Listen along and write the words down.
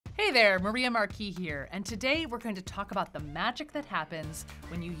Hey there, Maria Marquis here, and today we're going to talk about the magic that happens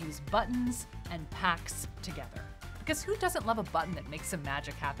when you use buttons and packs together. Because who doesn't love a button that makes some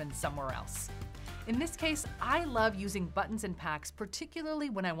magic happen somewhere else? In this case, I love using buttons and packs, particularly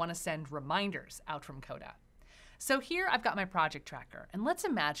when I want to send reminders out from Coda. So here I've got my project tracker, and let's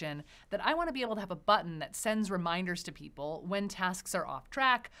imagine that I want to be able to have a button that sends reminders to people when tasks are off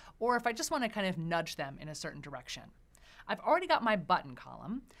track, or if I just want to kind of nudge them in a certain direction. I've already got my button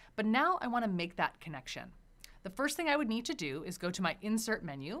column, but now I want to make that connection. The first thing I would need to do is go to my Insert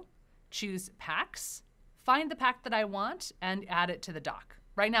menu, choose Packs, find the pack that I want, and add it to the dock.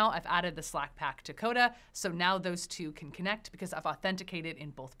 Right now, I've added the Slack pack to Coda, so now those two can connect because I've authenticated in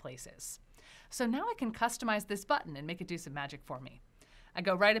both places. So now I can customize this button and make it do some magic for me. I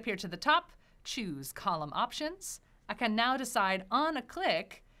go right up here to the top, choose Column Options. I can now decide on a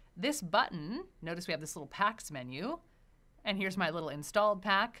click, this button, notice we have this little Packs menu, and here's my little installed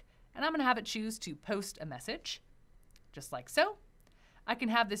pack, and I'm gonna have it choose to post a message, just like so. I can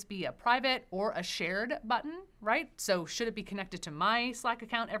have this be a private or a shared button, right? So should it be connected to my Slack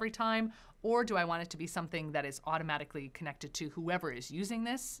account every time, or do I want it to be something that is automatically connected to whoever is using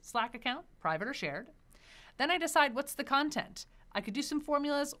this Slack account, private or shared? Then I decide what's the content. I could do some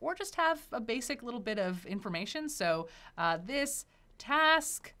formulas or just have a basic little bit of information. So this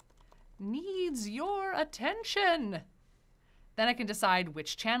task needs your attention. Then I can decide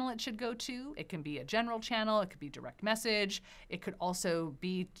which channel it should go to. It can be a general channel, it could be direct message. It could also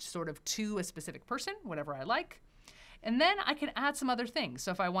be sort of to a specific person, whatever I like. And then I can add some other things.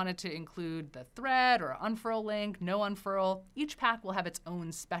 So if I wanted to include the thread or unfurl link, no unfurl, each pack will have its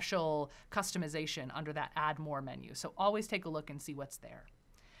own special customization under that Add More menu. So always take a look and see what's there.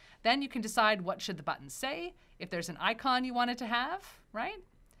 Then you can decide what should the button say, if there's an icon you want it to have, right?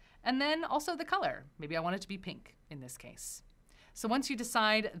 And then also the color. Maybe I want it to be pink in this case. So once you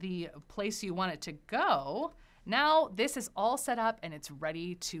decide the place you want it to go, now this is all set up and it's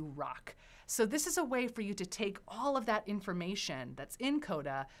ready to rock. So this is a way for you to take all of that information that's in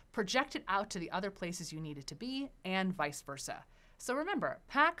Coda, project it out to the other places you need it to be, and vice versa. So remember,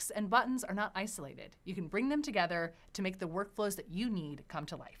 packs and buttons are not isolated. You can bring them together to make the workflows that you need come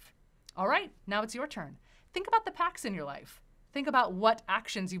to life. All right, now it's your turn. Think about the packs in your life. Think about what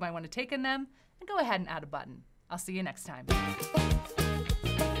actions you might want to take in them, and go ahead and add a button. I'll see you next time.